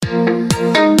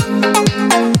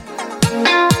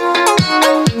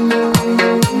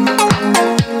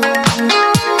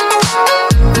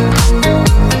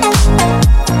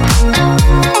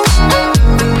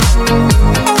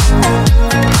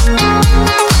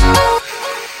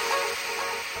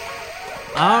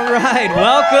right,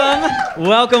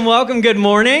 welcome. Good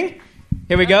morning.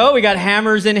 Here we go. We got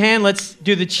hammers in hand. Let's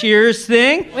do the cheers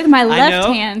thing. With my left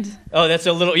hand. Oh, that's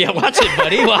a little, watch it,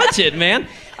 buddy. Watch it, man.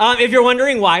 If you're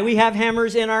wondering why we have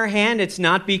hammers in our hand, it's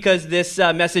not because this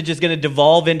message is going to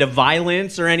devolve into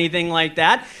violence or anything like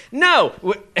that. No.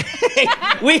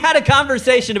 We had a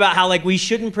conversation about how, we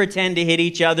shouldn't pretend to hit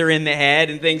each other in the head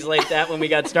and things like that when we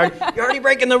got started. You're already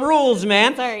breaking the rules,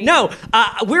 man. Sorry. No,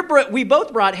 we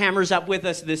both brought hammers up with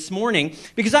us this morning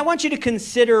because I want you to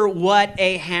consider what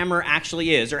a hammer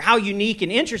actually is, or how unique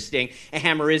and interesting a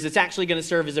hammer is. It's actually going to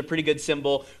serve as a pretty good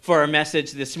symbol for our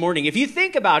message this morning. If you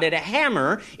think about it, a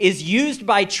hammer is used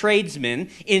by tradesmen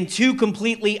in two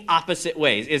completely opposite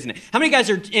ways, isn't it? How many guys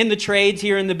are in the trades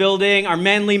here in the building? Are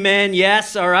manly men?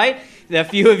 Yes, all right. A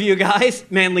few of you guys,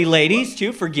 manly ladies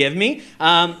too, forgive me.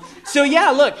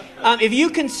 If you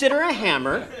consider a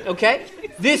hammer, okay,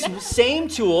 this same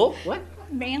tool, what?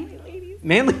 Manly ladies.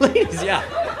 Manly ladies,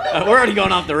 yeah. We're already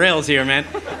going off the rails here, man.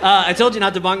 I told you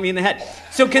not to bonk me in the head.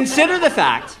 So consider the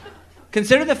fact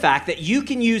that you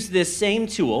can use this same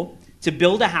tool to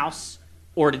build a house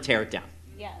or to tear it down.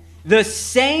 Yes. The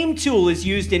same tool is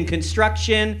used in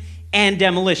construction and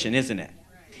demolition, isn't it?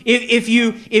 If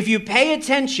you pay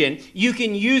attention, you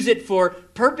can use it for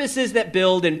purposes that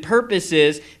build and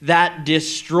purposes that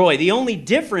destroy. The only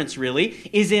difference, really,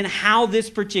 is in how this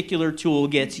particular tool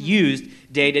gets used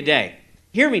day to day.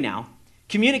 Hear me now.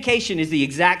 Communication is the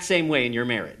exact same way in your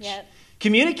marriage. Yep.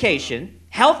 Communication,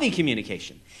 healthy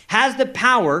communication, has the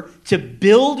power to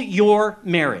build your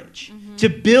marriage, to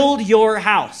build your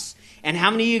house. And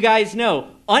how many of you guys know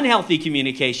unhealthy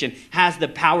communication has the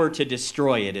power to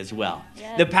destroy it as well?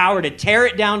 Yes. The power to tear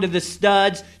it down to the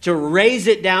studs, to raise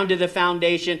it down to the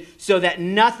foundation so that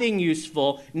nothing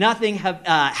useful, nothing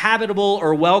habitable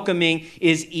or welcoming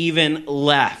is even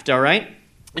left, all right?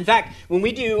 In fact, when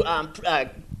we do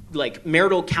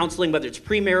marital counseling, whether it's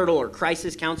premarital or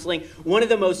crisis counseling, one of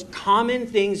the most common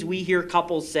things we hear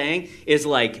couples saying is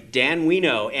Dan, we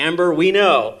know, Amber, we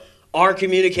know, our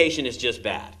communication is just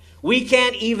bad. We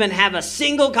can't even have a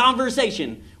single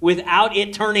conversation without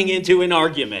it turning into an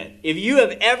argument. If you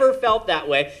have ever felt that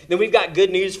way, then we've got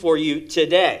good news for you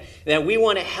today. That we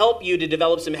want to help you to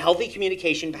develop some healthy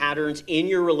communication patterns in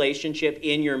your relationship,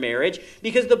 in your marriage,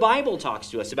 because the Bible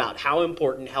talks to us about how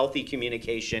important healthy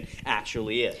communication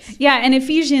actually is. Yeah, in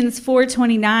Ephesians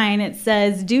 4:29, it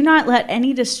says, "Do not let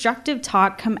any destructive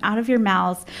talk come out of your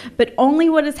mouths, but only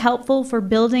what is helpful for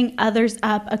building others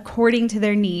up according to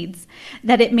their needs,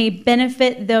 that it may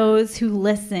benefit those who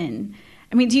listen."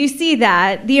 I mean, do you see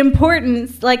that? The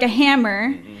importance, like a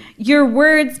hammer, your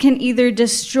words can either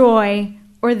destroy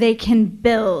or they can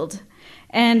build.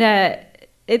 And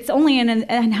it's only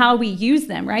in how we use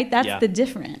them, right? That's the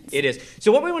difference. It is.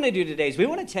 So what we want to do today is we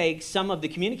want to take some of the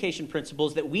communication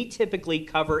principles that we typically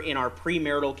cover in our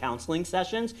premarital counseling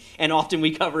sessions, and often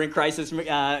we cover in crisis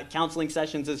counseling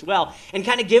sessions as well, and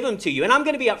kind of give them to you. And I'm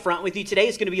going to be upfront with you. Today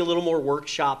is going to be a little more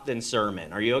workshop than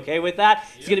sermon. Are you okay with that?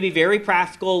 It's going to be very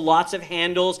practical, lots of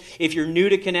handles. If you're new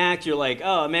to Connect, you're like,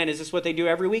 oh man, is this what they do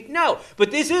every week? No,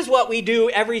 but this is what we do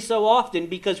every so often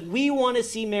because we want to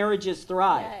see marriages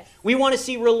thrive. Yes. We want to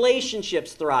see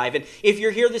relationships thrive. And if you're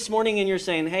here this morning and you're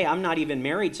saying, hey, I'm not even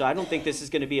married, so I don't think this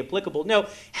is going to be applicable. No,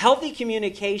 healthy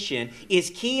communication is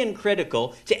key and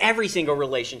critical to every single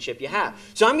relationship you have.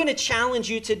 So I'm going to challenge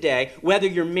you today, whether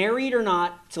you're married or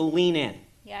not, to lean in.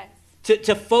 Yes.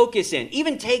 To focus in.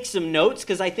 Even take some notes,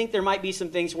 because I think there might be some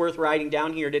things worth writing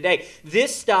down here today.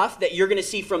 This stuff that you're going to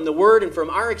see from the Word and from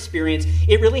our experience,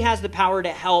 it really has the power to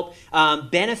help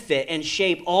benefit and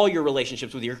shape all your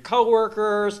relationships with your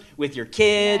coworkers, with your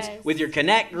kids, with your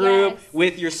Connect group,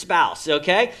 with your spouse,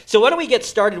 okay? So why don't we get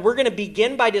started? We're going to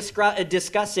begin by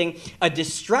discussing a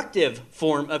destructive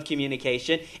form of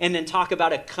communication and then talk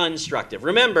about a constructive.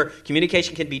 Remember,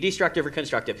 communication can be destructive or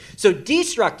constructive. So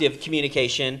destructive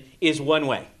communication is one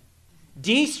way.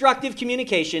 Destructive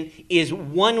communication is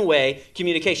one-way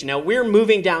communication. Now, we're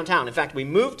moving downtown. In fact, we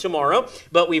move tomorrow,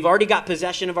 but we've already got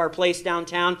possession of our place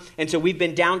downtown, and so we've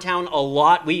been downtown a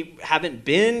lot. We haven't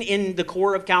been in the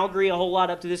core of Calgary a whole lot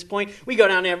up to this point. We go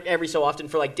down every so often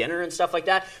for dinner and stuff like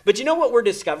that. But you know what we're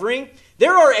discovering?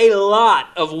 There are a lot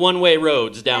of one-way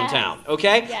roads downtown,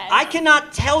 okay? Yes. I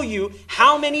cannot tell you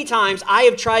how many times I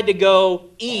have tried to go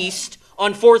east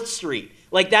on 4th Street.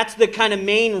 That's the kind of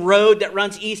main road that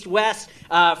runs east-west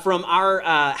from our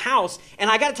house. And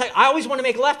I got to tell you, I always want to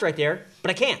make a left right there,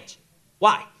 but I can't.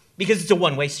 Why? Because it's a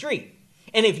one-way street.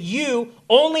 And if you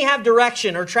only have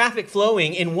direction or traffic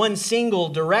flowing in one single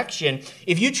direction,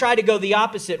 if you try to go the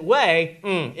opposite way,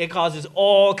 it causes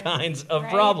all kinds of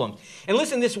problems. And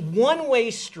listen, this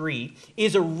one-way street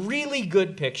is a really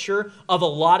good picture of a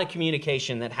lot of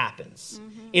communication that happens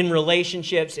in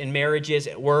relationships, in marriages,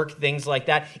 at work, things like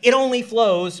that. It only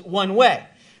flows one way.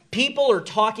 People are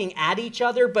talking at each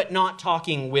other, but not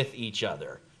talking with each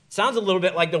other. Sounds a little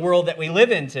bit like the world that we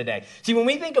live in today. See, when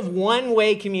we think of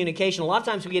one-way communication, a lot of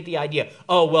times we get the idea,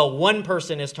 oh, well, one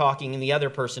person is talking and the other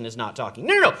person is not talking.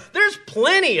 No. There's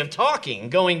plenty of talking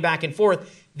going back and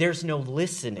forth. There's no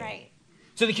listening. Right.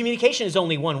 So the communication is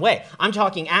only one way. I'm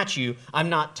talking at you. I'm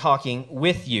not talking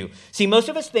with you. See, most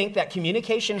of us think that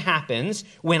communication happens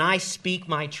when I speak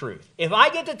my truth. If I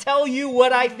get to tell you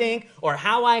what I think or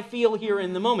how I feel here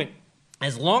in the moment,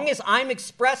 as long as I'm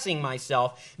expressing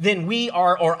myself, then we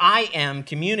are, or I am,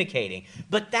 communicating.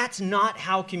 But that's not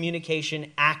how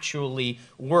communication actually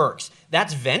works.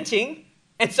 That's venting.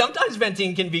 And sometimes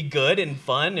venting can be good and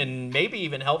fun and maybe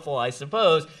even helpful, I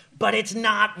suppose. But it's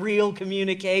not real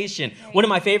communication. Right. One of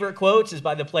my favorite quotes is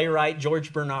by the playwright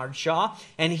George Bernard Shaw.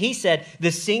 And he said,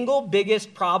 the single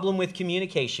biggest problem with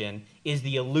communication is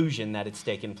the illusion that it's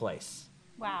taken place.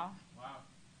 Wow.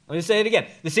 Let me say it again.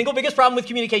 The single biggest problem with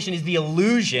communication is the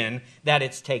illusion that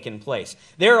it's taken place.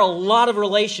 There are a lot of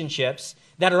relationships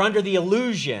that are under the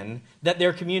illusion that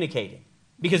they're communicating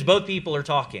because both people are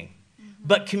talking.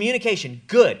 But communication,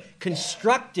 good,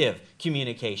 constructive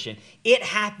communication, it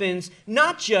happens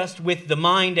not just with the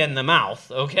mind and the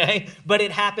mouth, okay? But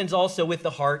it happens also with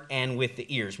the heart and with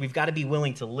the ears. We've got to be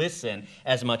willing to listen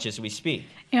as much as we speak.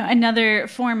 Another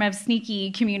form of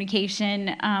sneaky communication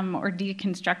or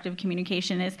deconstructive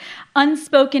communication is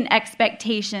unspoken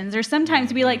expectations, or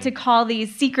sometimes we like to call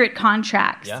these secret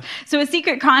contracts. Yeah. So a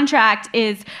secret contract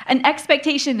is an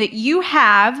expectation that you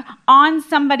have on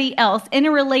somebody else in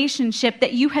a relationship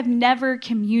that you have never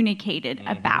communicated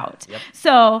about. Yep.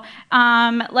 So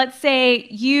let's say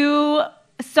you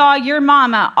saw your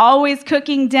mama always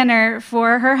cooking dinner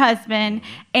for her husband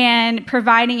and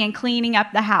providing and cleaning up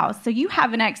the house. So you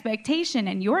have an expectation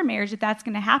in your marriage that that's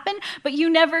going to happen, but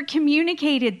you never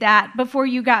communicated that before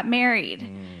you got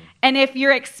married. And if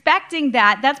you're expecting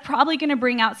that, that's probably going to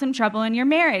bring out some trouble in your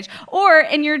marriage. Or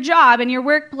in your job, in your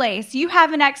workplace, you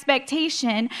have an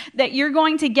expectation that you're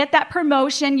going to get that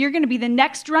promotion, you're going to be the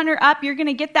next runner up, you're going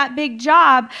to get that big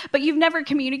job, but you've never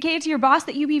communicated to your boss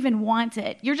that you even want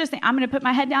it. You're just saying, I'm going to put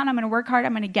my head down, I'm going to work hard,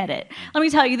 I'm going to get it. Let me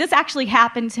tell you, this actually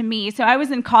happened to me. So I was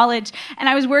in college and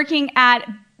I was working at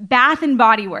Bath and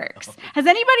Body Works. Has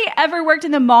anybody ever worked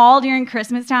in the mall during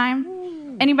Christmas time?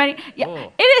 Anybody? Yeah.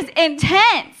 Whoa. It is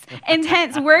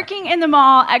intense working in the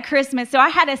mall at Christmas. So I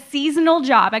had a seasonal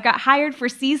job. I got hired for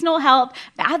seasonal help,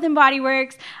 Bath and Body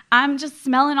Works. I'm just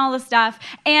smelling all the stuff.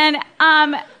 And then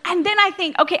I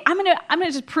think, okay, I'm gonna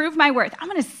just prove my worth. I'm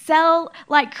gonna sell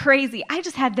like crazy. I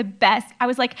just had the best. I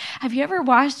was like, have you ever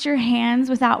washed your hands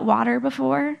without water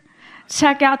before?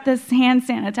 Check out this hand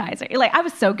sanitizer. Like, I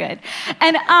was so good.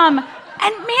 And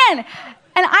man,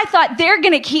 and I thought they're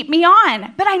going to keep me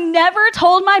on. But I never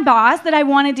told my boss that I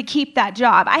wanted to keep that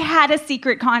job. I had a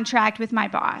secret contract with my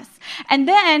boss. And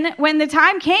then when the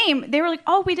time came, they were like,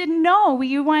 oh, we didn't know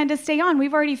you wanted to stay on.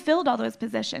 We've already filled all those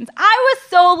positions. I was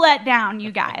so let down,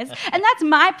 you guys. And that's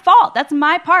my fault. That's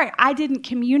my part. I didn't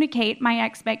communicate my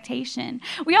expectation.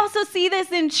 We also see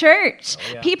this in church.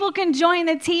 Oh, yeah. People can join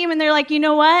the team and they're like, you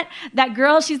know what? That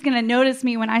girl, she's going to notice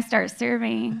me when I start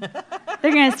serving.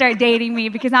 They're going to start dating me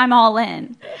because I'm all in.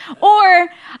 Or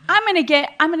I'm going to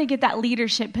get that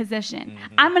leadership position.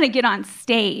 I'm going to get on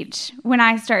stage when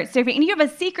I start serving. And you have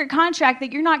a secret contract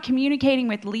that you're not communicating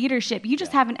with leadership. You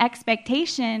just have an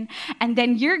expectation, and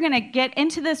then you're going to get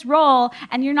into this role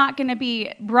and you're not going to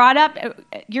be brought up.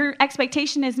 Your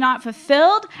expectation is not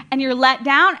fulfilled and you're let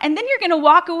down, and then you're going to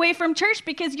walk away from church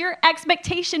because your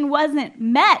expectation wasn't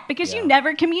met because you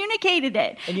never communicated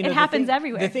it. And it happens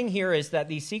everywhere. The thing here is that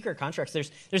these secret contracts,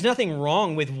 there's nothing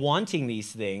wrong with wanting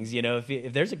these things. You know,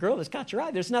 if there's a girl that's got your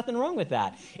eye, there's nothing wrong with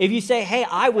that. If you say, hey,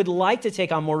 I would like to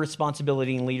take on more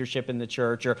responsibility and leadership in the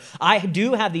church, or I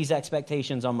do have these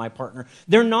expectations on my partner,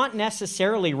 they're not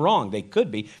necessarily wrong. They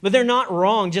could be, but they're not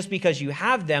wrong just because you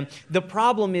have them. The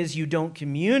problem is you don't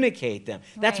communicate them.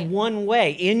 That's one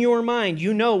way. In your mind,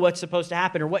 you know what's supposed to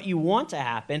happen or what you want to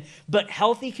happen, but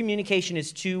healthy communication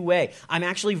is two-way. I'm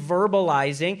actually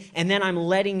verbalizing, and then I'm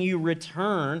letting you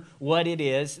return what it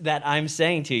is that I'm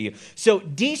saying to you. So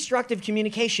destructive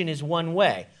communication is one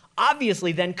way.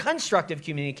 obviously then constructive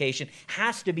communication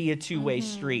has to be a two-way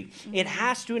street. It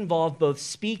has to involve both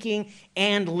speaking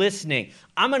and listening.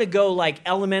 I'm going to go like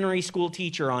elementary school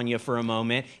teacher on you for a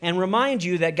moment and remind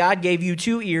you that God gave you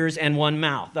 2 ears and 1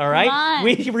 mouth, all right?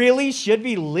 We really should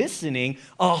be listening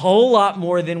a whole lot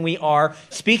more than we are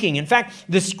speaking. In fact,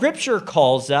 the scripture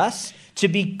calls us to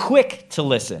be quick to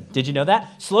listen. Did you know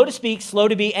that? Slow to speak, slow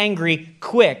to be angry,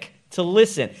 quick to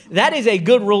listen. That is a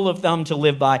good rule of thumb to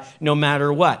live by no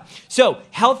matter what. So,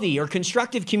 healthy or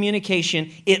constructive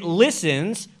communication, it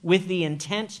listens with the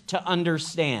intent to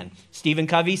understand. Stephen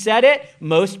Covey said it.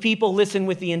 Most people listen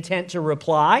with the intent to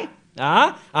reply.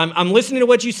 I'm listening to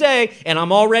what you say, and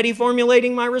I'm already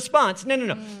formulating my response.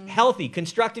 No. Healthy,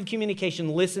 constructive communication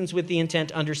listens with the intent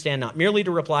to understand, not merely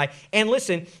to reply. And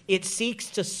listen, it seeks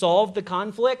to solve the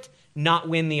conflict, not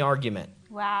win the argument.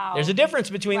 Wow. There's a difference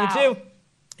between the two.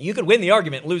 You could win the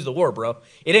argument and lose the war, bro.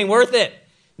 It ain't worth it.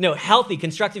 No, healthy,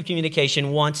 constructive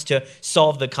communication wants to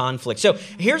solve the conflict. So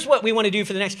here's what we want to do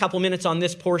for the next couple minutes on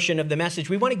this portion of the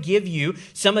message. We want to give you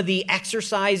some of the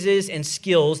exercises and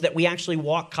skills that we actually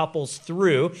walk couples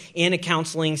through in a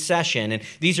counseling session. And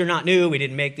these are not new. We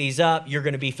didn't make these up. You're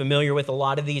going to be familiar with a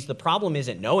lot of these. The problem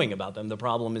isn't knowing about them. The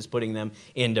problem is putting them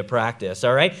into practice,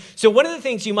 all right? So one of the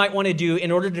things you might want to do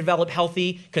in order to develop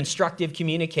healthy, constructive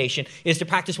communication is to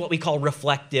practice what we call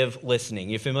reflective listening.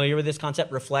 You familiar with this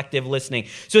concept? Reflective listening.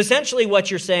 So essentially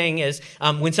what you're saying is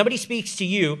when somebody speaks to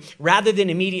you, rather than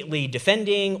immediately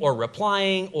defending or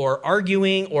replying or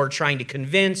arguing or trying to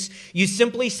convince, you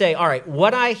simply say, all right,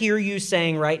 what I hear you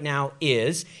saying right now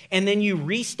is, and then you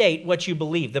restate what you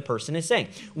believe the person is saying.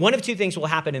 One of two things will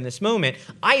happen in this moment.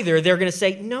 Either they're going to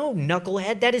say, no,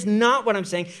 knucklehead, that is not what I'm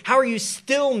saying. How are you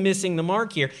still missing the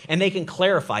mark here? And they can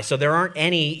clarify so there aren't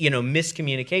any,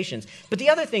 miscommunications. But the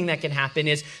other thing that can happen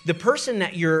is the person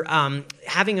that you're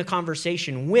having a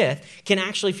conversation with can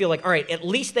actually feel like, all right, at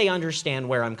least they understand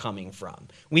where I'm coming from.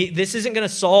 This isn't going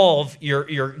to solve your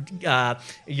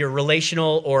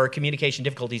relational or communication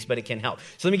difficulties, but it can help.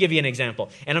 So let me give you an example.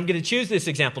 And I'm going to choose this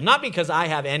example, not because I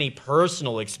have any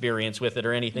personal experience with it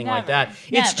or anything like that.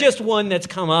 It's just one that's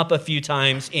come up a few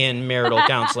times in marital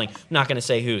counseling. I'm not going to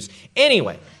say whose.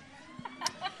 Anyway,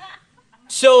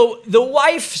 so the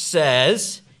wife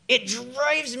says, it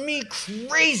drives me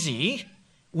crazy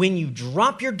when you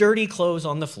drop your dirty clothes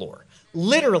on the floor.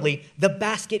 Literally, the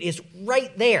basket is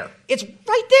right there. It's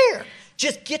right there.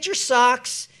 Just get your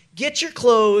socks, get your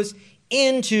clothes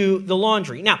into the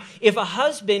laundry. Now, if a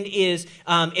husband is,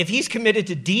 if he's committed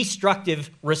to destructive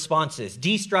responses,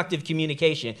 destructive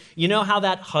communication, you know how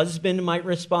that husband might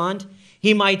respond?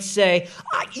 He might say,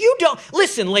 you don't,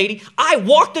 listen, lady, I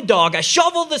walk the dog, I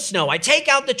shovel the snow, I take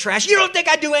out the trash. You don't think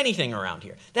I do anything around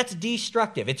here. That's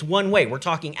destructive. It's one way. We're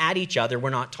talking at each other. We're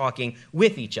not talking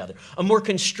with each other. A more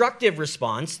constructive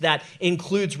response that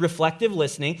includes reflective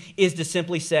listening is to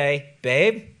simply say,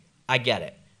 babe, I get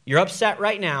it. You're upset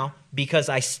right now because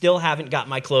I still haven't got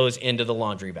my clothes into the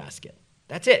laundry basket.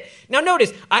 That's it. Now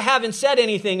notice, I haven't said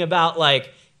anything about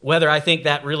whether I think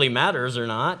that really matters or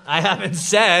not. I haven't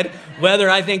said whether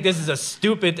I think this is a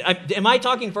stupid... Am I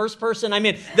talking first person? I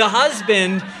mean, the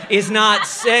husband is not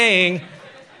saying...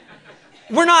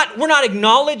 We're not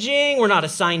acknowledging, we're not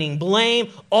assigning blame.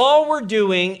 All we're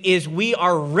doing is we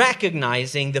are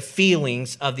recognizing the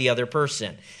feelings of the other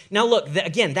person. Now look,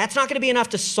 again, that's not going to be enough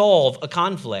to solve a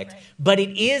conflict, but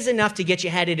it is enough to get you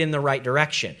headed in the right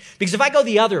direction. Because if I go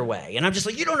the other way and I'm just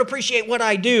like, you don't appreciate what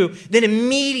I do, then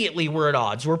immediately we're at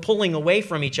odds. We're pulling away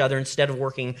from each other instead of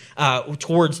working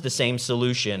towards the same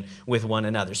solution with one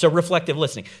another. So reflective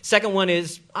listening. Second one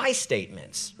is I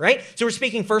statements, right? So we're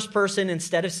speaking first person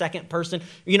instead of second person.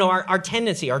 You know, our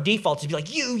tendency, our default is to be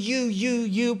like,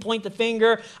 you, point the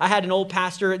finger. I had an old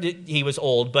pastor, he was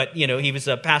old, but he was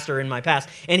a pastor in my past,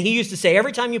 and he used to say,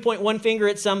 every time you point one finger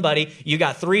at somebody, you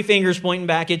got 3 fingers pointing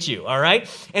back at you, all right?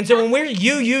 And so when we're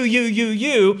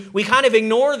you, we kind of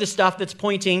ignore the stuff that's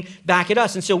pointing back at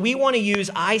us. And so we want to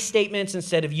use I statements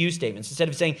instead of you statements. Instead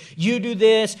of saying, you do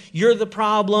this, you're the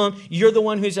problem, you're the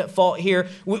one who's at fault here,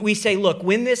 we say, look,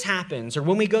 when this happens, or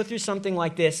when we go through something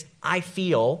like this, I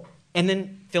feel, and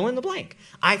then fill in the blank.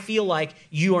 I feel like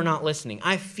you are not listening.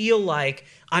 I feel like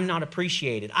I'm not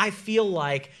appreciated. I feel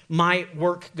like my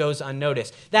work goes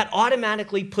unnoticed. That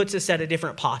automatically puts us at a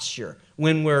different posture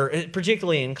when we're,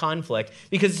 particularly in conflict,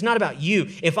 because it's not about you.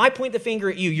 If I point the finger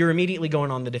at you, you're immediately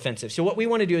going on the defensive. So what we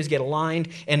want to do is get aligned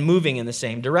and moving in the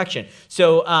same direction.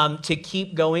 So to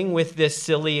keep going with this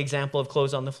silly example of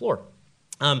clothes on the floor.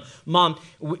 Mom,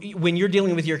 when you're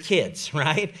dealing with your kids,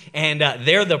 right, and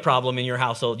they're the problem in your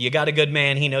household, you got a good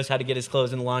man, he knows how to get his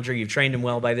clothes in the laundry, you've trained him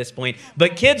well by this point,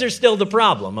 but kids are still the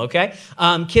problem, okay?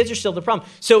 Kids are still the problem.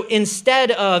 So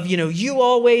instead of, you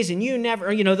always and you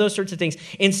never, those sorts of things,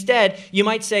 instead, you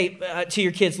might say to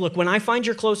your kids, look, when I find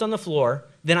your clothes on the floor,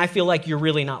 then I feel like you're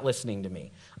really not listening to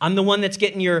me. I'm the one that's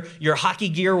getting your hockey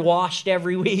gear washed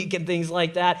every week and things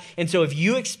like that. And so if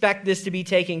you expect this to be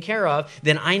taken care of,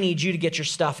 then I need you to get your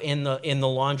stuff in the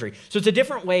laundry. So it's a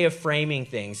different way of framing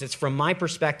things. It's from my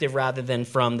perspective rather than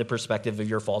from the perspective of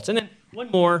your faults. And then one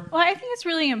more. Well, I think it's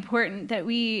really important that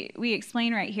we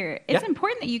explain right here. It's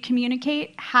important that you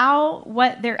communicate how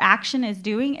what their action is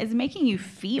doing is making you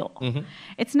feel. Mm-hmm.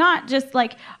 It's not just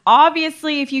like,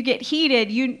 obviously, if you get heated,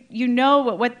 you know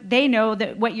what they know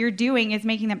that what you're doing is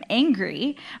making them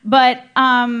angry. But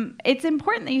it's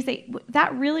important that you say,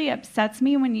 that really upsets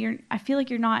me when I feel like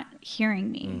you're not hearing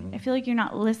me. Mm-hmm. I feel like you're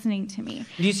not listening to me.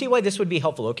 Do you see why this would be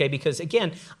helpful? Okay, because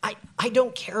again, I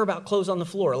don't care about clothes on the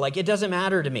floor. Like, it doesn't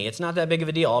matter to me. It's not that big of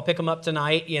a deal. I'll pick them up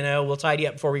tonight. We'll tidy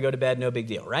up before we go to bed. No big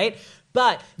deal, right?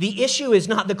 But the issue is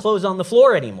not the clothes on the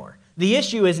floor anymore. The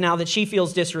issue is now that she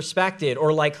feels disrespected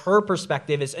or like her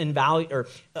perspective is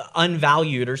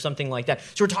unvalued or something like that.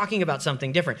 So we're talking about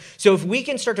something different. So if we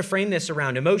can start to frame this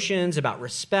around emotions, about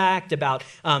respect, about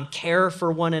care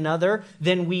for one another,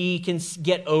 then we can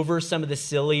get over some of the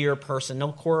sillier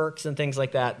personal quirks and things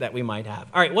like that we might have.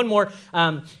 All right, one more.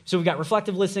 So we've got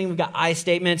reflective listening, we've got I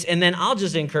statements, and then I'll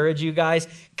just encourage you guys,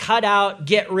 cut out,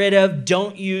 get rid of,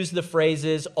 don't use the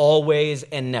phrases always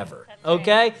and never.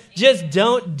 Okay? Just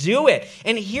don't do it.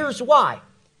 And here's why.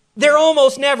 They're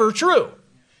almost never true.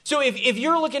 So if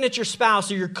you're looking at your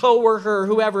spouse or your coworker or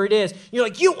whoever it is, you're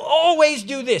like, you always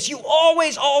do this. You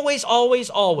always, always,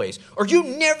 always, always. Or you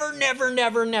never, never,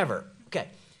 never, never. Okay.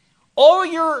 All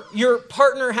your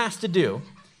partner has to do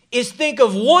is think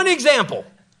of one example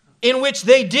in which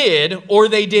they did or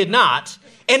they did not,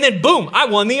 and then boom, I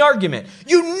won the argument.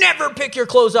 You never pick your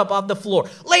clothes up off the floor.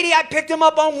 Lady, I picked them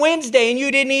up on Wednesday and you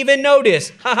didn't even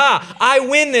notice. Ha, I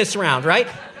win this round, right?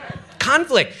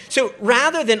 Conflict. So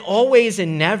rather than always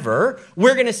and never,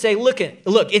 we're going to say, look,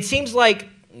 it seems like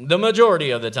the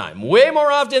majority of the time, way more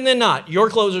often than not, your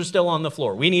clothes are still on the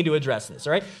floor. We need to address this,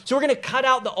 all right? So we're going to cut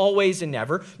out the always and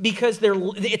never because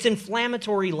it's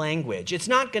inflammatory language. It's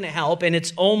not going to help, and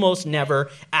it's almost never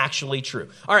actually true.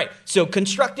 All right, so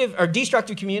constructive or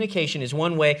destructive communication is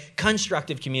one way.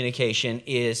 Constructive communication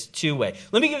is two way.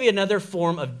 Let me give you another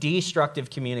form of destructive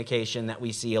communication that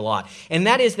we see a lot, and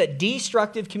that is that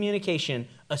destructive communication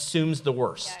assumes the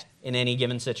worst in any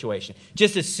given situation.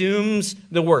 Just assumes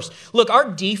the worst. Look,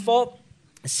 our default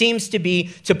seems to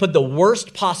be to put the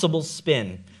worst possible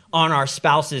spin on our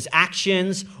spouse's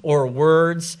actions or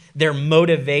words, their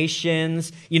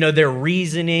motivations, their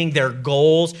reasoning, their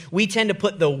goals. We tend to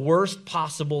put the worst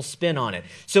possible spin on it.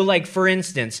 So like, for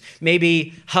instance,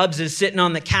 maybe Hubs is sitting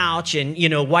on the couch and,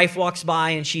 wife walks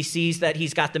by and she sees that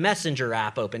he's got the Messenger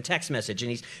app open, text message, and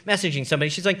he's messaging somebody.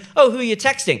 She's like, oh, who are you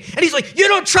texting? And he's like, you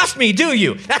don't trust me, do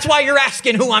you? That's why you're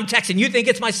asking who I'm texting. You think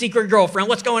it's my secret girlfriend.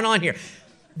 What's going on here?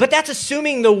 But that's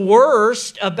assuming the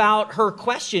worst about her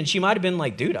question. She might have been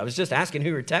like, dude, I was just asking who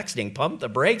you're texting. Pump the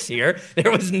brakes here.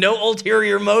 There was no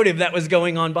ulterior motive that was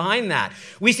going on behind that.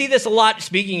 We see this a lot,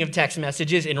 speaking of text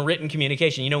messages, in written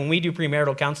communication. When we do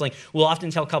premarital counseling, we'll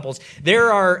often tell couples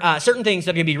there are certain things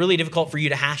that can be really difficult for you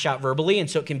to hash out verbally, and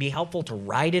so it can be helpful to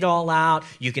write it all out.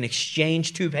 You can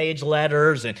exchange 2-page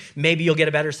letters, and maybe you'll get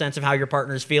a better sense of how your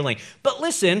partner's feeling. But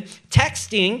listen,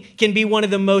 texting can be one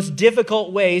of the most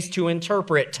difficult ways to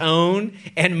interpret tone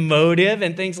and motive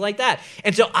and things like that.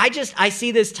 And so I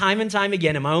see this time and time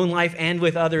again in my own life and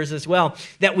with others as well,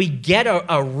 that we get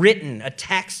a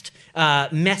text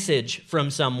message from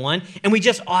someone, and we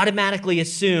just automatically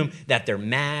assume that they're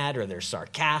mad or they're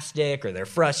sarcastic or they're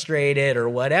frustrated or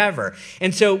whatever.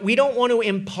 And so we don't want to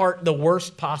impart the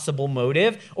worst possible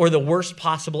motive or the worst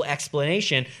possible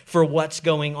explanation for what's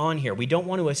going on here. We don't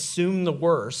want to assume the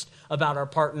worst about our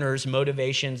partner's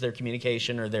motivations, their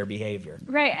communication, or their behavior.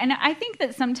 Right, and I think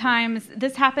that sometimes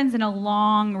this happens in a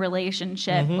long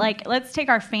relationship. Mm-hmm. Like, let's take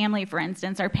our family, for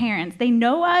instance, our parents. They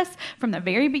know us from the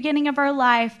very beginning of our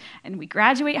life, and we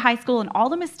graduate high school and all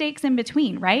the mistakes in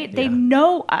between, right? Yeah. They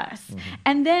know us. Mm-hmm.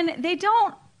 And then they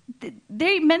don't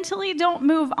they mentally don't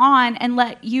move on and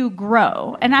let you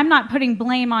grow. And I'm not putting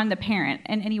blame on the parent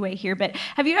in any way here, but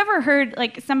have you ever heard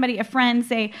like a friend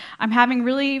say, I'm having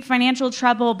really financial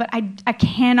trouble, but I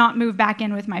cannot move back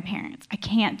in with my parents. I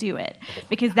can't do it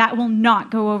because that will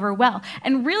not go over well.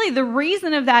 And really the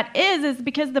reason of that is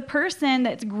because the person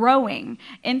that's growing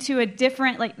into a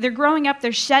different, like they're growing up,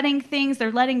 they're shedding things,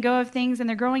 they're letting go of things, and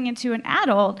they're growing into an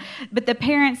adult, but the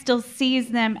parent still sees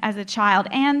them as a child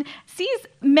and sees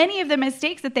many of the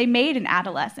mistakes that they made in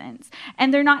adolescence,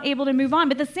 and they're not able to move on.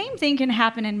 But the same thing can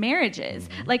happen in marriages.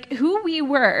 Like who we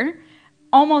were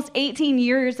almost 18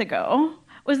 years ago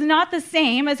was not the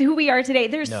same as who we are today.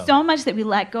 There's so much that we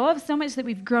let go of, so much that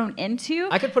we've grown into.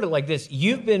 I could put it like this.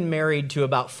 You've been married to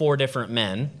about 4 different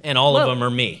men, and all of them are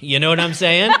me. You know what I'm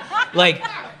saying? like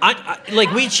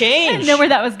we change. I didn't know where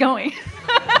that was going.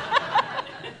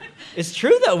 It's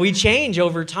true, though. We change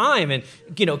over time. And,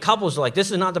 couples are like, this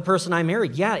is not the person I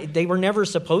married. Yeah, they were never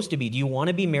supposed to be. Do you want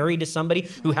to be married to somebody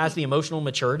who has the emotional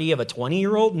maturity of a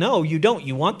 20-year-old? No, you don't.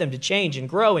 You want them to change and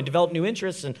grow and develop new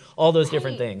interests and all those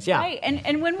different things. Yeah. Right.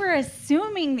 And when we're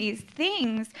assuming these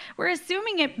things, we're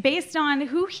assuming it based on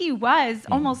who he was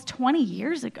almost 20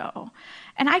 years ago.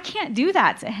 And I can't do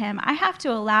that to him. I have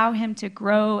to allow him to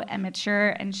grow and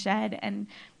mature and shed and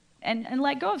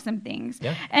let go of some things.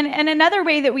 Yeah. And another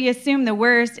way that we assume the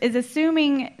worst is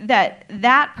assuming that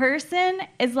that person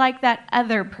is like that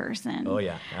other person. Oh,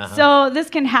 yeah. Uh-huh. So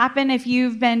this can happen if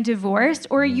you've been divorced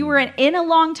or you were in a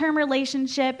long-term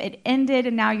relationship, it ended,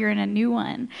 and now you're in a new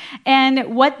one.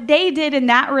 And what they did in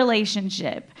that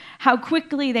relationship, how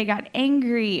quickly they got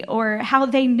angry or how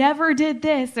they never did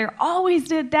this or always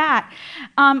did that,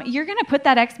 you're going to put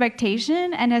that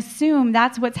expectation and assume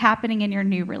that's what's happening in your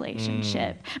new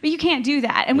relationship. But you can't do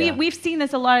that. And we've seen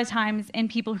this a lot of times in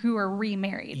people who are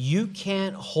remarried. You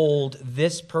can't hold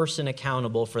this person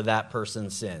accountable for that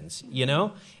person's sins,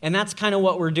 And that's kind of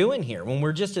what we're doing here. When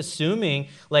we're just assuming,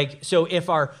 so if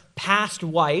our past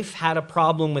wife had a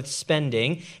problem with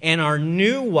spending and our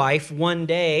new wife one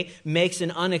day makes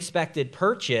an unexpected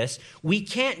purchase, we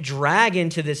can't drag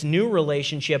into this new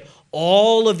relationship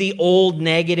all of the old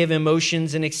negative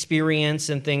emotions and experience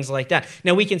and things like that.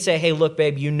 Now we can say, hey, look,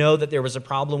 babe, you know that there was a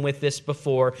problem with this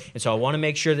before, and so I want to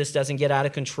make sure this doesn't get out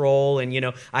of control,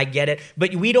 and I get it.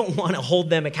 But we don't want to hold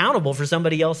them accountable for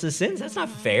somebody else's sins. That's not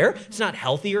fair. It's not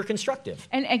healthy or constructive.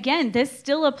 And again, this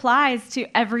still applies to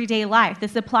everyday life.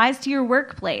 This applies to your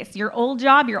workplace. Your old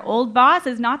job, your old boss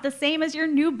is not the same as your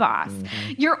new boss.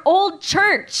 Mm-hmm. Your old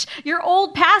church, your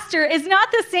old pastor is not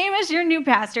the same as your new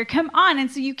pastor. Come on. And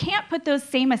so you can't put those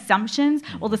same assumptions.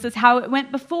 Well, this is how it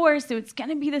went before, so it's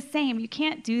going to be the same. You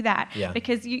can't do that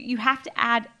because you have to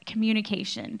add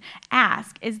communication.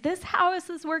 Ask, is this how this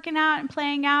is working out and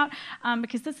playing out?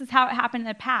 Because this is how it happened in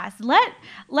the past.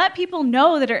 Let people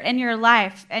know that are in your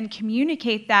life and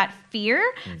communicate that fear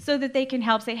so that they can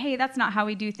help say, hey, that's not how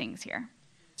we do things here.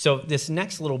 So this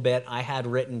next little bit I had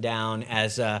written down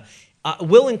as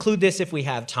we'll include this if we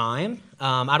have time.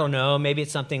 I don't know, maybe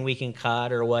it's something we can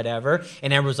cut or whatever.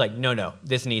 And everyone's like, no,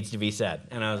 this needs to be said.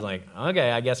 And I was like, okay,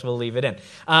 I guess we'll leave it in.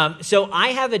 So I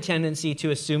have a tendency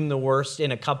to assume the worst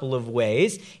in a couple of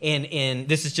ways. And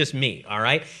this is just me, all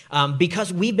right?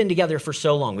 Because we've been together for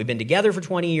so long. We've been together for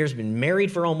 20 years, been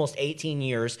married for almost 18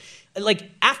 years.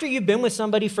 Like, after you've been with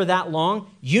somebody for that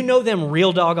long, you know them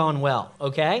real doggone well,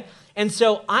 okay? And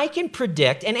so I can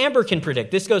predict, and Amber can predict,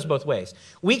 this goes both ways.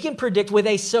 We can predict with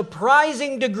a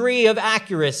surprising degree of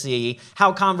accuracy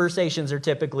how conversations are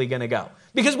typically going to go.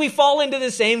 Because we fall into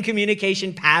the same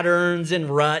communication patterns and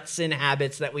ruts and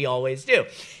habits that we always do.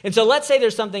 And so let's say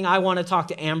there's something I want to talk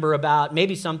to Amber about,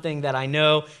 maybe something that I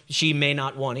know she may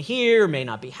not want to hear, may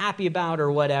not be happy about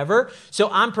or whatever. So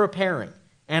I'm preparing.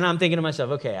 And I'm thinking to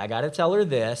myself, okay, I got to tell her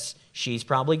this. She's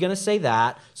probably going to say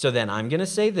that. So then I'm going to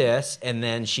say this. And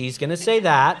then she's going to say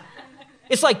that.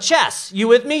 It's like chess. You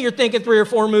with me? You're thinking 3 or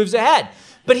 4 moves ahead.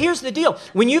 But here's the deal.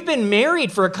 When you've been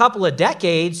married for a couple of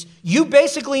decades, you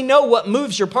basically know what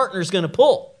moves your partner's going to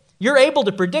pull. You're able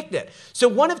to predict it. So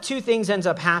one of 2 things ends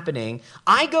up happening.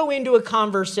 I go into a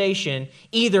conversation,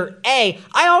 either A,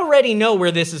 I already know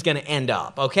where this is going to end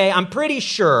up, okay? I'm pretty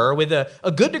sure with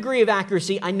a good degree of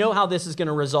accuracy, I know how this is going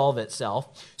to resolve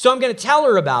itself. So I'm going to tell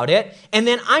her about it, and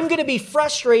then I'm going to be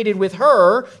frustrated with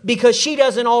her because she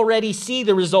doesn't already see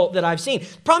the result that I've seen.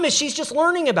 Problem is, she's just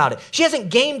learning about it. She hasn't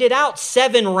gamed it out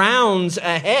 7 rounds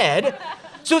ahead.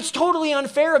 So it's totally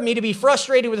unfair of me to be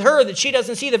frustrated with her that she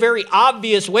doesn't see the very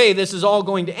obvious way this is all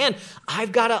going to end.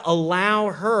 I've got to allow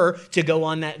her to go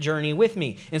on that journey with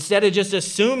me instead of just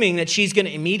assuming that she's going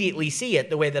to immediately see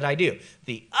it the way that I do.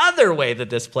 The other way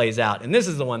that this plays out, and this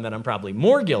is the one that I'm probably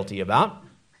more guilty about,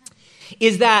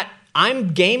 is that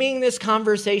I'm gaming this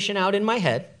conversation out in my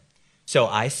head. So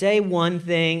I say one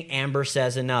thing, Amber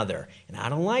says another. And I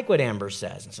don't like what Amber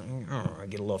says. And so I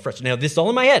get a little frustrated. Now, this is all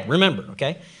in my head, remember,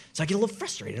 okay? So I get a little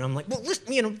frustrated. And I'm like, well,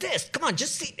 listen, this, come on,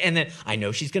 just see. And then I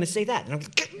know she's going to say that. And I'm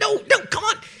like, no, come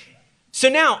on. So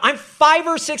now I'm 5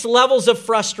 or 6 levels of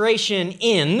frustration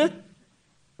in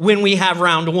when we have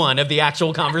round 1 of the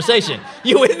actual conversation.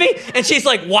 You with me? And she's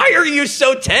like, why are you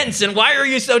so tense and why are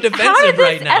you so defensive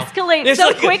right now? Escalate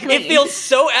so quickly? It feels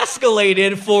so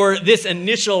escalated for this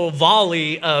initial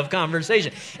volley of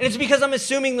conversation. And it's because I'm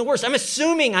assuming the worst. I'm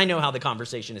assuming I know how the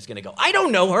conversation is going to go. I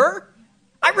don't know her.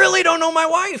 I really don't know my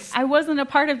wife. I wasn't a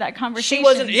part of that conversation. She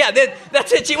wasn't,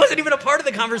 that's it. She wasn't even a part of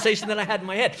the conversation that I had in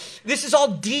my head. This is all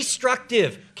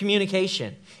destructive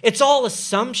communication. It's all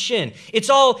assumption. It's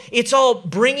all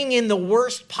bringing in the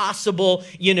worst possible,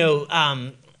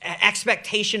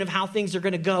 expectation of how things are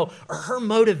going to go or her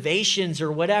motivations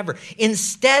or whatever.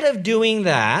 Instead of doing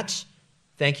that,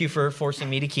 thank you for forcing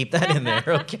me to keep that in there,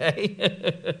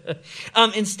 okay?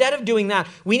 Instead of doing that,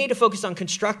 we need to focus on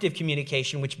constructive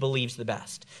communication, which believes the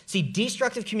best. See,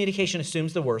 destructive communication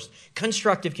assumes the worst.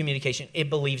 Constructive communication,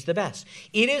 it believes the best.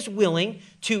 It is willing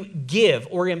to give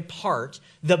or impart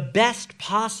the best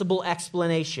possible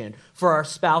explanation for our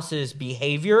spouse's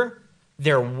behavior,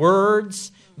 their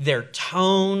words, their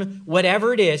tone,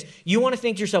 whatever it is. You want to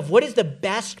think to yourself, what is the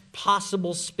best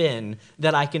possible spin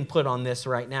that I can put on this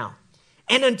right now?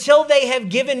 And until they have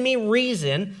given me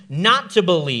reason not to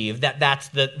believe that that's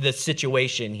the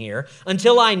situation here,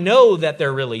 until I know that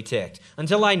they're really ticked,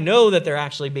 until I know that they're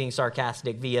actually being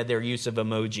sarcastic via their use of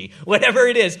emoji, whatever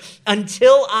it is,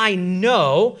 until I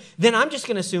know, then I'm just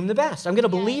going to assume the best. I'm going to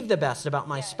believe the best about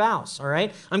my spouse, all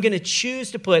right? I'm going to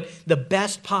choose to put the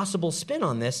best possible spin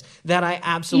on this that I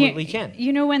absolutely can.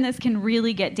 You know when this can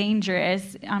really get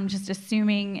dangerous, just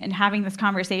assuming and having this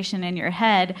conversation in your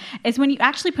head, is when you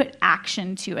actually put action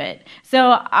to it.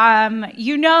 So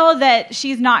you know that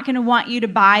she's not going to want you to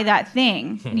buy that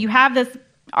thing. You have this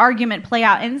argument play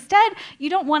out. Instead, you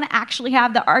don't want to actually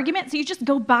have the argument, so you just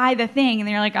go buy the thing, and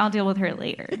then you're like, I'll deal with her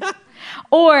later.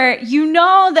 Or you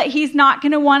know that he's not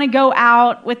going to want to go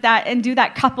out with that and do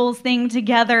that couples thing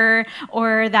together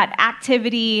or that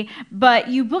activity, but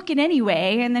you book it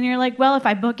anyway, and then you're like, well, if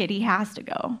I book it, he has to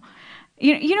go.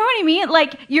 You know what I mean?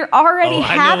 Like, you're already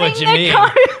having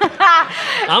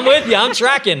I'm with you. I'm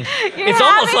tracking. It's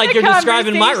almost like you're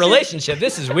describing my relationship.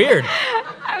 This is weird.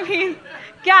 I mean,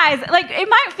 guys, like, it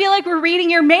might feel like we're reading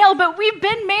your mail, but we've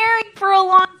been married for a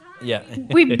long time. Yeah.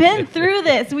 We've been through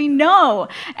this. We know.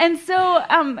 And so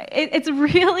it's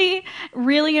really,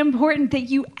 really important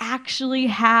that you actually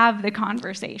have the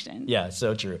conversation. Yeah,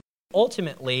 so true.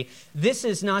 Ultimately, this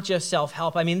is not just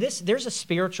self-help. I mean, there's a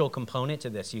spiritual component to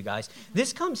this, you guys.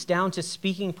 This comes down to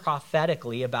speaking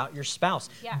prophetically about your spouse,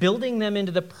 building them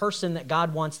into the person that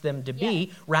God wants them to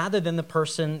be rather than the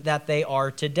person that they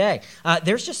are today.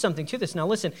 There's just something to this. Now,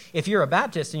 listen, if you're a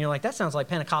Baptist and you're like, that sounds like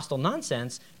Pentecostal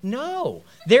nonsense, no.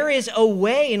 There is a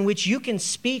way in which you can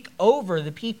speak over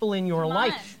the people in your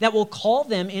life that will call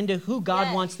them into who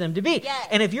God wants them to be.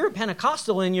 And if you're a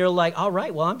Pentecostal and you're like, all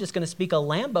right, well, I'm just going to speak a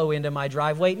Lambo into my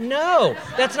driveway. No,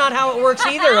 that's not how it works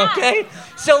either, okay?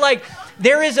 So, like,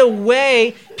 there is a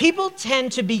way. People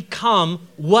tend to become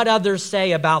what others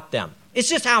say about them. It's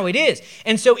just how it is.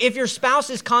 And so if your spouse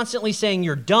is constantly saying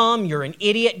you're dumb, you're an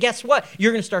idiot, guess what?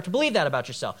 You're going to start to believe that about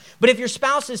yourself. But if your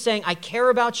spouse is saying, I care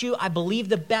about you, I believe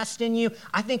the best in you,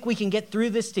 I think we can get through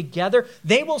this together,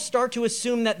 they will start to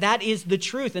assume that that is the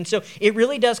truth. And so it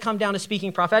really does come down to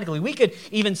speaking prophetically. We could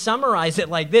even summarize it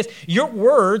like this. Your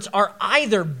words are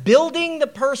either building the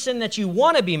person that you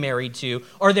want to be married to,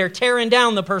 or they're tearing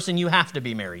down the person you have to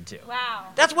be married to. Wow.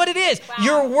 That's what it is. Wow.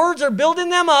 Your words are building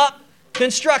them up,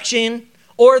 construction,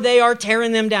 or they are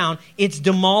tearing them down. It's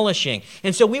demolishing.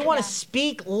 And so we want to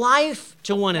speak life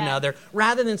to one another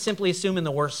rather than simply assuming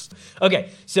the worst. Okay,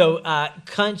 so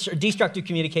destructive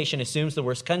communication assumes the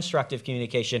worst. Constructive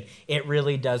communication, it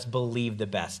really does believe the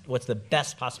best. What's the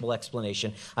best possible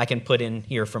explanation I can put in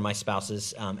here for my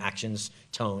spouse's actions,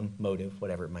 tone, motive,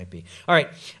 whatever it might be. All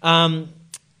right.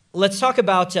 Let's talk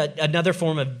about another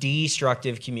form of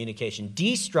destructive communication.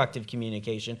 Destructive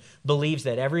communication believes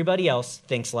that everybody else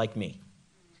thinks like me.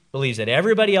 Believes that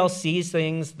everybody else sees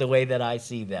things the way that I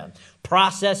see them.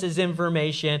 Processes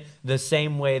information the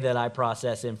same way that I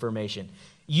process information.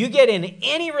 You get in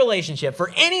any relationship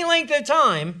for any length of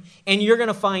time, and you're going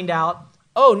to find out,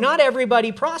 oh, not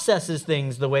everybody processes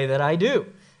things the way that I do.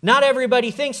 Not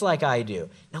everybody thinks like I do.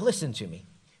 Now listen to me.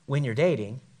 When you're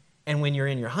dating and when you're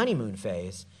in your honeymoon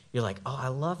phase, you're like, oh, I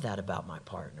love that about my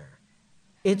partner.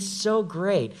 It's so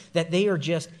great that they are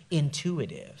just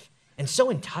intuitive. and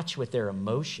so in touch with their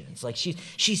emotions. Like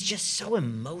she's just so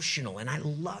emotional, and I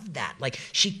love that. Like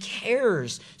she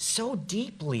cares so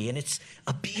deeply, and it's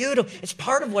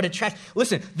part of what attracts.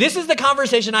 Listen, this is the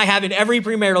conversation I have in every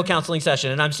premarital counseling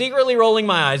session, and I'm secretly rolling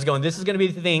my eyes going, this is going to be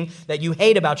the thing that you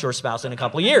hate about your spouse in a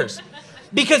couple of years.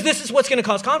 Because this is what's going to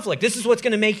cause conflict. This is what's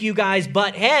going to make you guys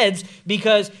butt heads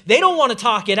because they don't want to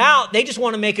talk it out. They just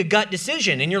want to make a gut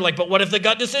decision. And you're like, but what if the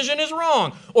gut decision is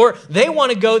wrong? Or they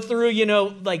want to go through,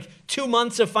 like 2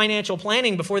 months of financial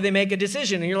planning before they make a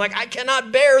decision. And you're like, I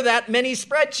cannot bear that many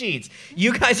spreadsheets.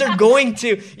 You guys you're going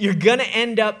to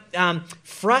end up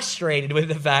frustrated with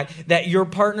the fact that your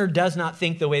partner does not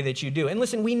think the way that you do. And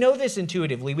listen, we know this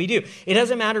intuitively. We do. It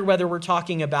doesn't matter whether we're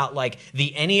talking about like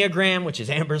the Enneagram, which is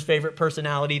Amber's favorite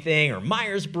personality thing, or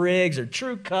Myers-Briggs, or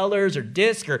True Colors, or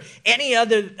DISC, or any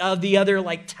other of the other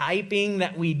like typing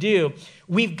that we do.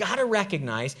 We've got to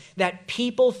recognize that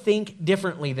people think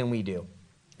differently than we do.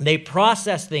 They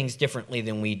process things differently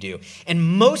than we do. And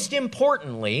most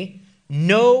importantly,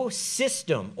 no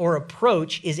system or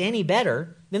approach is any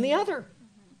better than the other.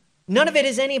 None of it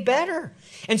is any better.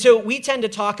 And so we tend to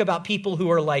talk about people who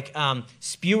are like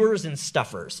spewers and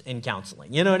stuffers in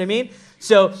counseling. You know what I mean?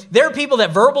 So there are people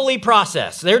that verbally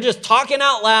process. They're just talking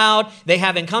out loud. They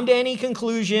haven't come to any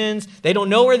conclusions. They don't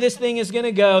know where this thing is going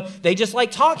to go. They just like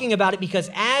talking about it because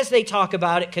as they talk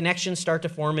about it, connections start to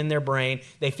form in their brain.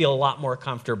 They feel a lot more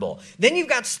comfortable. Then you've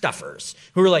got stuffers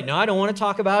who are like, no, I don't want to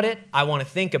talk about it. I want to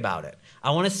think about it. I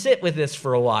want to sit with this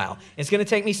for a while. It's going to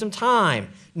take me some time.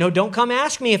 No, don't come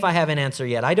ask me if I have an answer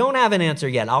yet. I don't have an answer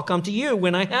yet. I'll come to you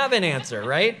when I have an answer,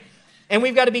 right? And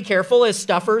we've got to be careful as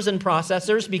stuffers and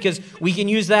processors because we can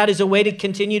use that as a way to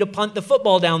continue to punt the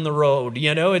football down the road.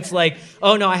 It's like,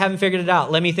 oh, no, I haven't figured it out.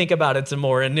 Let me think about it some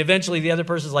more. And eventually the other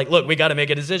person's like, look, we got to make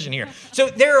a decision here. So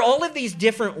there are all of these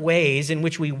different ways in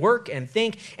which we work and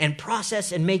think and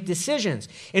process and make decisions.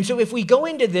 And so if we go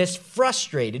into this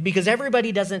frustrated because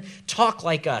everybody doesn't talk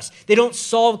like us, they don't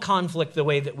solve conflict the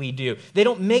way that we do, they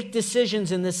don't make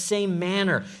decisions in the same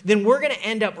manner, then we're going to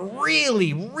end up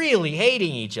really, really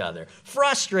hating each other.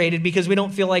 Frustrated because we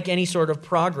don't feel like any sort of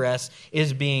progress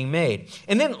is being made.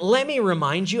 And then let me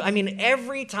remind you,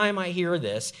 every time I hear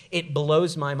this, it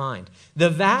blows my mind. The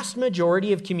vast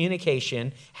majority of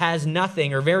communication has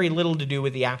nothing or very little to do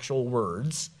with the actual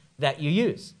words that you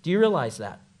use. Do you realize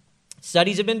that?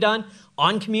 Studies have been done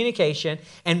on communication,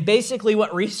 and basically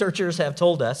what researchers have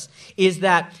told us is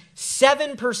that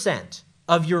 7%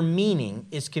 of your meaning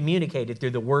is communicated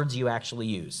through the words you actually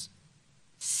use.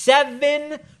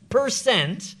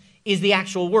 7% is the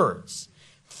actual words.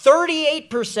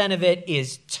 38% of it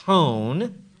is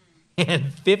tone, and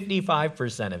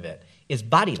 55% of it is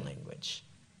body language.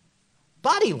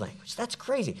 Body language, that's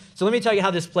crazy. So let me tell you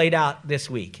how this played out this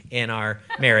week in our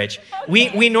marriage.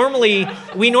 We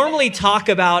normally talk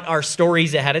about our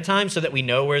stories ahead of time so that we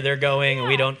know where they're going and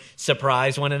we don't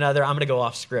surprise one another. I'm going to go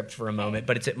off script for a moment,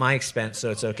 but it's at my expense,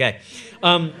 so it's okay.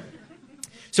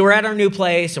 So we're at our new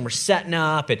place and we're setting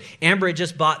up, and Amber had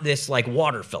just bought this like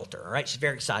water filter, all right? She's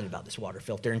very excited about this water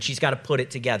filter, and she's got to put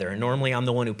it together. And normally I'm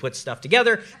the one who puts stuff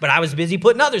together, but I was busy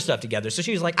putting other stuff together. So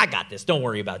she was like, I got this. Don't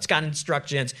worry about it. It's got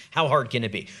instructions. How hard can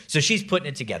it be? So she's putting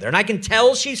it together. And I can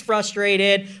tell she's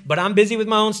frustrated, but I'm busy with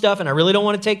my own stuff, and I really don't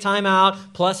want to take time out.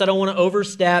 Plus, I don't want to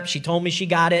overstep. She told me she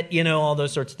got it, all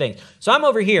those sorts of things. So I'm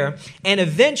over here, and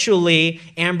eventually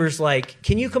Amber's like,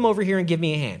 can you come over here and give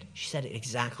me a hand? She said it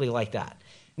exactly like that.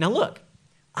 Now look,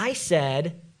 I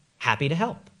said, happy to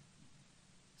help.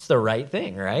 It's the right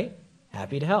thing, right?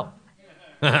 Happy to help.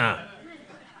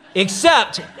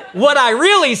 Except what I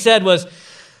really said was,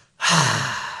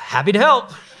 happy to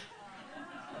help.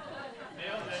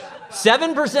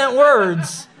 7%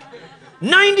 words,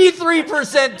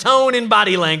 93% tone and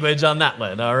body language on that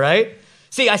one, all right?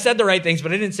 See, I said the right things,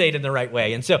 but I didn't say it in the right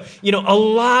way. And so, a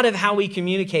lot of how we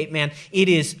communicate, man, it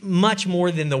is much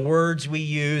more than the words we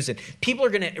use. And people are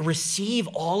going to receive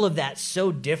all of that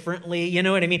so differently. You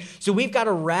know what I mean? So we've got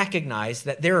to recognize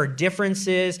that there are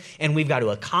differences, and we've got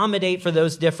to accommodate for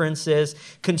those differences.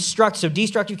 So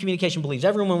destructive communication believes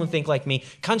everyone will think like me.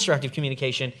 Constructive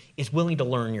communication is willing to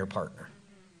learn your partner.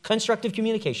 Constructive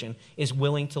communication is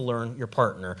willing to learn your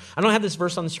partner. I don't have this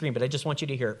verse on the screen, but I just want you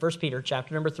to hear it. 1 Peter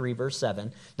chapter number 3, verse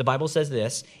 7. The Bible says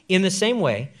this, in the same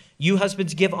way, you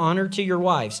husbands give honor to your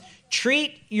wives.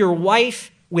 Treat your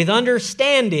wife with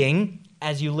understanding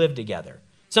as you live together.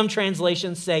 Some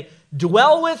translations say,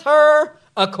 dwell with her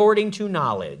according to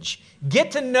knowledge.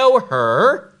 Get to know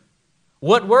her.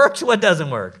 What works, what doesn't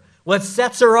work. What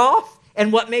sets her off,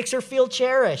 and what makes her feel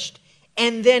cherished.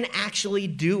 And then actually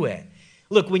do it.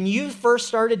 Look, when you first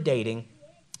started dating,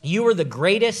 you were the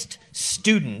greatest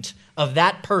student of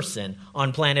that person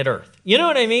on planet Earth. You know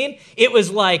what I mean? It was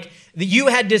like you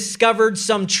had discovered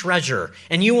some treasure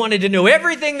and you wanted to know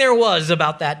everything there was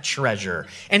about that treasure.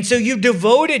 And so you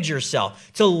devoted yourself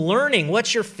to learning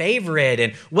what's your favorite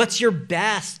and what's your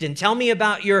best and tell me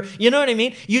about your, you know what I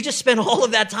mean? You just spent all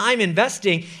of that time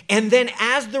investing. And then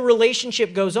as the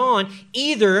relationship goes on,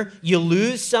 either you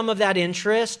lose some of that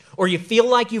interest or you feel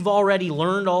like you've already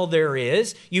learned all there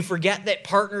is. You forget that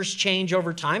partners change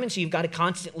over time. And so you've got to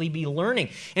constantly be learning.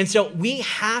 And so we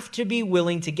have to be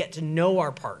willing to get to know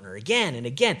our partner again and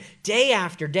again, day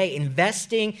after day,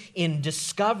 investing in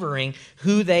discovering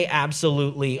who they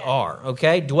absolutely are,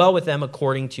 okay? Dwell with them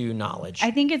according to knowledge.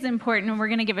 I think it's important, and we're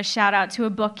going to give a shout out to a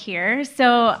book here.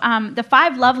 So The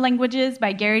 5 Love Languages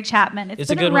by Gary Chapman.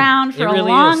 It's been around for a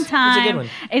long time. It's a good one.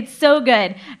 It's so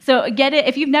good. So get it.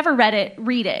 If you've never read it,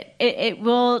 read it. It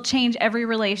will change every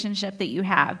relationship that you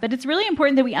have. But it's really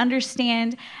important that we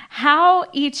understand how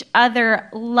each other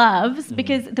loves,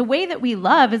 because the way that we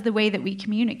love is the way that we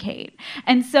communicate.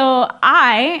 And so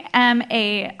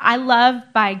I love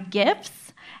by gifts.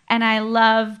 And I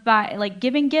love by like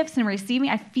giving gifts and receiving.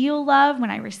 I feel love when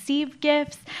I receive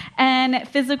gifts, and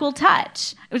physical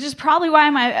touch, which is probably why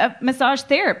I'm a massage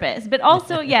therapist. But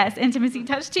also, yes, intimacy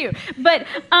touch too. But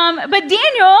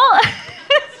Daniel,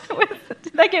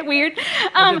 did that get weird?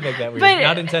 I did make that weird,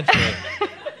 not intentionally.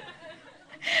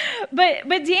 But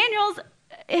Daniel's,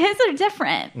 his are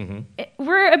different. Mm-hmm.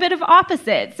 We're a bit of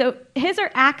opposite. So his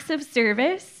are acts of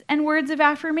service and words of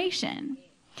affirmation.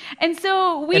 And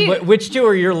so which two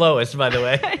are your lowest, by the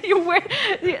way?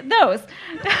 Those.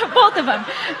 Both of them.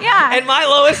 Yeah. And my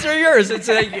lowest are yours. It's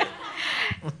So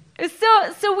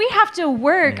we have to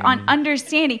work on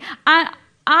understanding.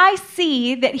 I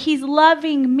see that he's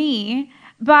loving me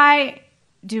by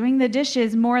doing the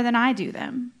dishes more than I do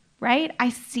them, right? I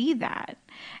see that.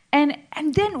 And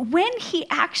then when he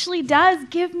actually does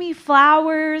give me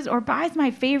flowers or buys my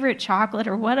favorite chocolate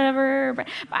or whatever,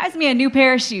 buys me a new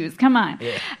pair of shoes, come on.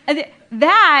 Yeah.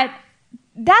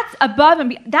 That's above and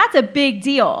beyond. That's a big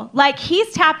deal. Like,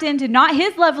 he's tapped into not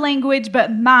his love language,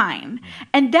 but mine.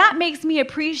 And that makes me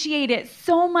appreciate it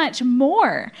so much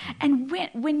more. And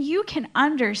when you can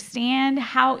understand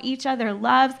how each other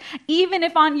loves, even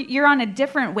if you're on a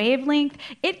different wavelength,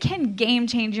 it can game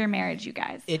change your marriage, you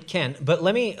guys. It can. But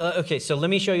let me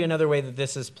show you another way that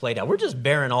this is played out. We're just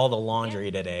bearing all the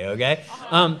laundry today, okay?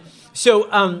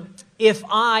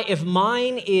 If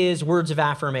mine is words of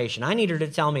affirmation, I need her to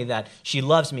tell me that she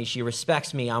loves me, she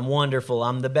respects me, I'm wonderful,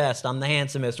 I'm the best, I'm the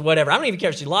handsomest, whatever. I don't even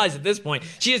care if she lies at this point.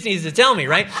 She just needs to tell me,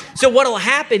 right? So what will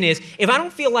happen is, if I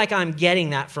don't feel like I'm getting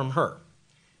that from her,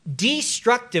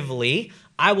 destructively,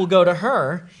 I will go to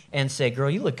her and say,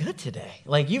 girl, you look good today.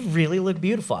 Like, you really look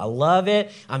beautiful. I love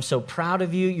it. I'm so proud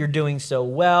of you. You're doing so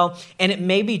well. And it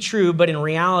may be true, but in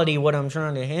reality, what I'm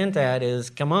trying to hint at is,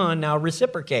 come on, now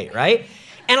reciprocate, right?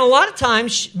 And a lot of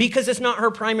times, because it's not her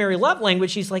primary love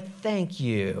language, she's like, thank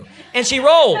you. And she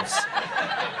rolls.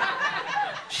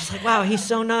 She's like, wow, he's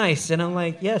so nice. And I'm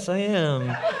like, yes, I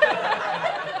am.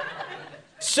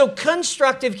 So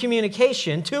constructive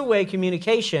communication, two-way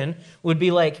communication, would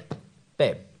be like,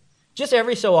 babe, just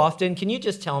every so often, can you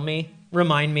just tell me,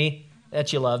 remind me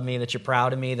that you love me, that you're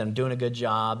proud of me, that I'm doing a good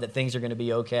job, that things are going to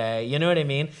be okay. You know what I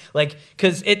mean? Like,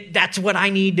 because that's what I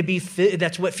need to be,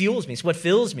 that's what fuels me. It's what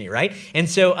fills me, right? And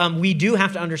so we do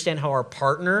have to understand how our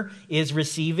partner is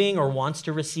receiving or wants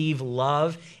to receive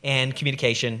love and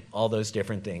communication, all those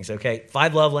different things, okay?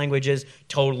 5 love languages,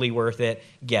 totally worth it.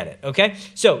 Get it, okay?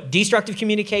 So destructive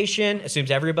communication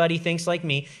assumes everybody thinks like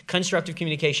me. Constructive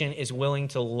communication is willing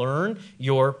to learn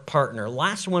your partner.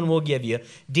 Last one we'll give you.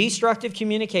 Destructive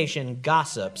communication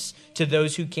gossips to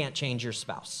those who can't change your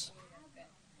spouse.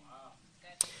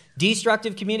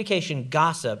 Destructive communication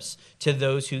gossips to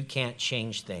those who can't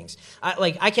change things.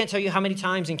 I can't tell you how many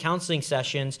times in counseling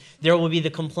sessions there will be the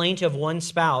complaint of one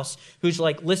spouse who's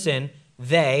like, listen,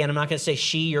 they, and I'm not going to say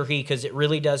she or he because it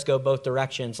really does go both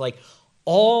directions, like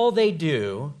all they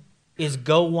do is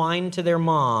go whine to their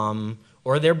mom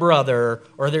or their brother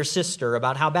or their sister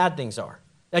about how bad things are.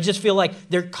 I just feel like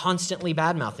they're constantly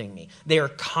bad-mouthing me. They are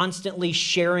constantly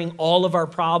sharing all of our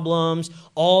problems,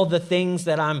 all the things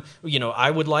that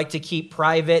I would like to keep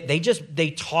private.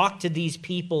 They talk to these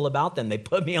people about them. They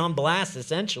put me on blast,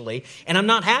 essentially, and I'm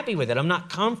not happy with it. I'm not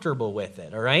comfortable with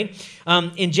it, all right?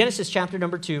 In Genesis chapter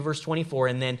number 2, verse 24,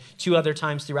 and then 2 other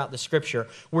times throughout the scripture,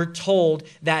 we're told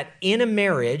that in a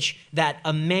marriage that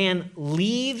a man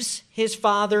leaves his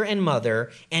father and mother,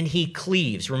 and he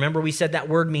cleaves. Remember, we said that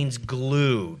word means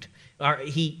glued.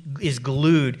 He is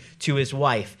glued to his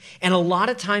wife. And a lot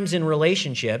of times in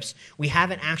relationships, we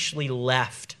haven't actually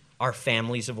left our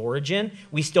families of origin.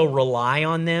 We still rely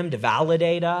on them to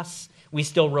validate us. We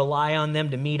still rely on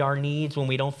them to meet our needs when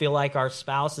we don't feel like our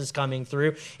spouse is coming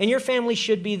through. And your family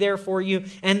should be there for you,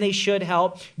 and they should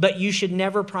help, but you should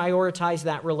never prioritize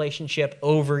that relationship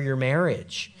over your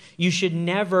marriage. You should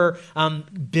never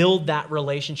build that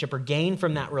relationship or gain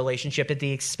from that relationship at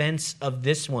the expense of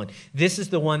this one. This is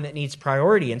the one that needs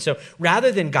priority. And so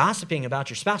rather than gossiping about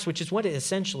your spouse, which is what it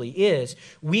essentially is,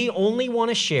 we only want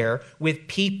to share with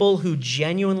people who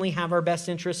genuinely have our best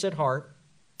interests at heart.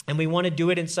 And we want to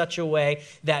do it in such a way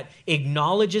that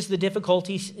acknowledges the difficult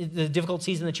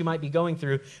season that you might be going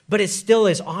through, but is still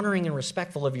as honoring and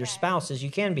respectful of your spouse as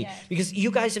you can be. Because you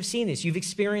guys have seen this. You've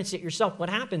experienced it yourself. What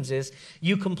happens is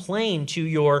you complain to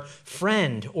your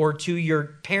friend or to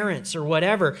your parents or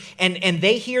whatever, and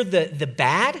they hear the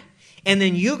bad, and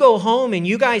then you go home and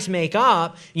you guys make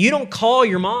up. You don't call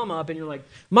your mom up and you're like,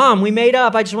 Mom, we made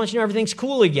up. I just want you to know everything's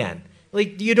cool again.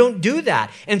 Like, you don't do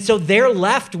that. And so they're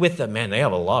left with the, man, they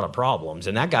have a lot of problems.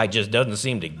 And that guy just doesn't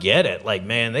seem to get it. Like,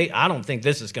 man, I don't think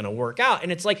this is going to work out. And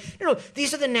it's like,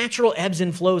 these are the natural ebbs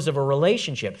and flows of a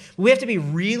relationship. We have to be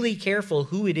really careful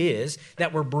who it is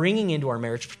that we're bringing into our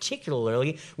marriage,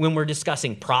 particularly when we're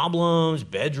discussing problems,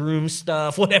 bedroom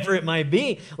stuff, whatever it might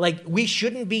be. Like, we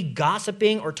shouldn't be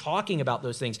gossiping or talking about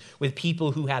those things with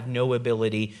people who have no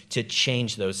ability to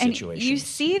change those situations. And you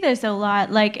see this a lot.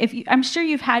 Like, I'm sure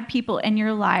you've had people in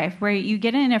your life where you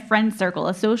get in a friend circle,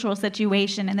 a social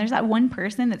situation, and there's that one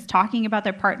person that's talking about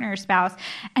their partner or spouse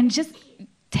and just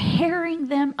tearing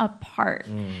them apart.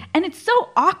 And it's so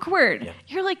awkward. Yeah.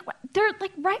 You're like, they're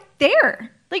like right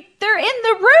there. Like, they're in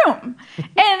the room.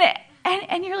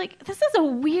 And you're like, this is a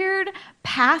weird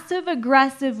passive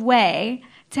aggressive way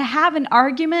to have an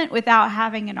argument without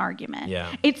having an argument.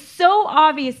 Yeah. It's so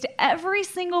obvious to every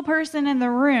single person in the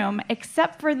room,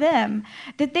 except for them,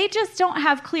 that they just don't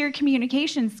have clear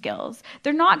communication skills.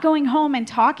 They're not going home and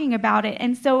talking about it.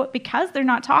 And so because they're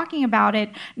not talking about it,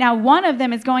 now one of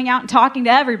them is going out and talking to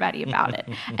everybody about it.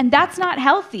 And that's not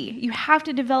healthy. You have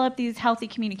to develop these healthy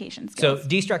communication skills. So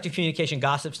destructive communication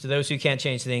gossips to those who can't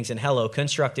change things, and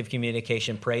constructive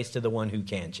communication prays to the one who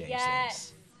can change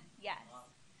things.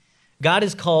 God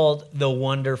is called the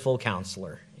wonderful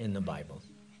counselor in the Bible.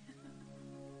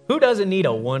 Who doesn't need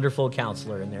a wonderful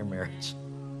counselor in their marriage?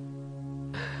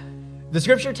 The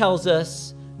scripture tells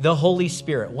us the Holy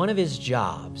Spirit, one of his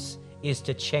jobs is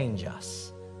to change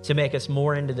us, to make us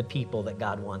more into the people that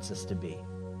God wants us to be.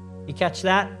 You catch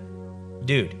that?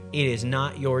 Dude, it is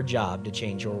not your job to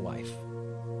change your wife.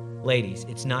 Ladies,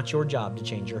 it's not your job to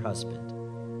change your husband.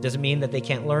 Doesn't mean that they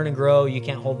can't learn and grow. You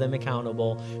can't hold them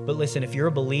accountable. But listen, if you're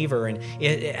a believer, and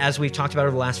as we've talked about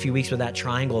over the last few weeks with that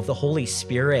triangle, if the Holy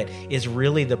Spirit is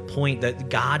really the point, that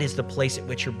God is the place at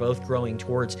which you're both growing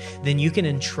towards, then you can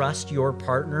entrust your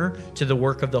partner to the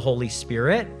work of the Holy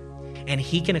Spirit, and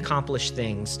he can accomplish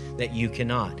things that you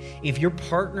cannot. If your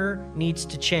partner needs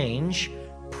to change,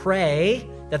 pray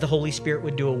that the Holy Spirit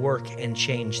would do a work and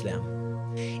change them.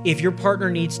 If your partner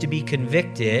needs to be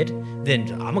convicted,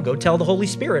 then I'm going to go tell the Holy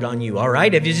Spirit on you, all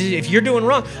right? If you're doing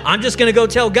wrong, I'm just going to go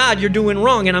tell God you're doing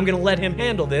wrong, and I'm going to let him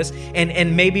handle this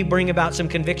and maybe bring about some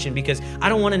conviction, because I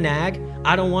don't want to nag,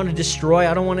 I don't want to destroy,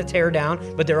 I don't want to tear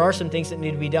down, but there are some things that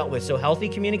need to be dealt with. So healthy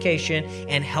communication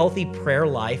and healthy prayer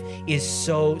life is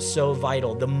so, so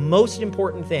vital. The most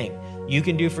important thing you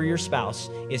can do for your spouse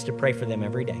is to pray for them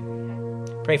every day.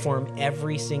 Pray for them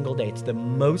every single day. It's the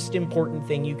most important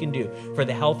thing you can do for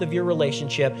the health of your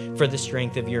relationship, for the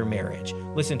strength of your marriage.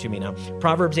 Listen to me now.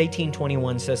 Proverbs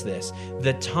 18:21 says this: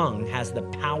 the tongue has the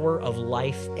power of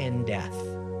life and death.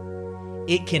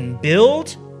 It can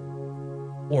build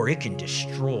or it can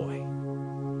destroy.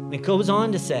 And it goes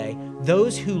on to say,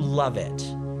 those who love it,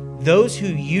 those who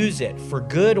use it for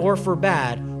good or for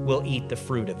bad, will eat the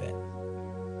fruit of it.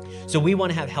 So we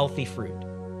want to have healthy fruit.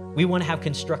 We want to have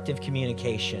constructive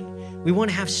communication. We want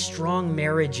to have strong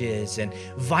marriages and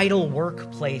vital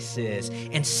workplaces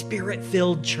and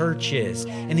spirit-filled churches.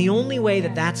 And the only way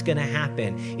that that's going to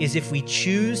happen is if we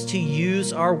choose to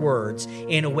use our words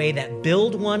in a way that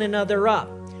build one another up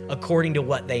according to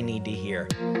what they need to hear.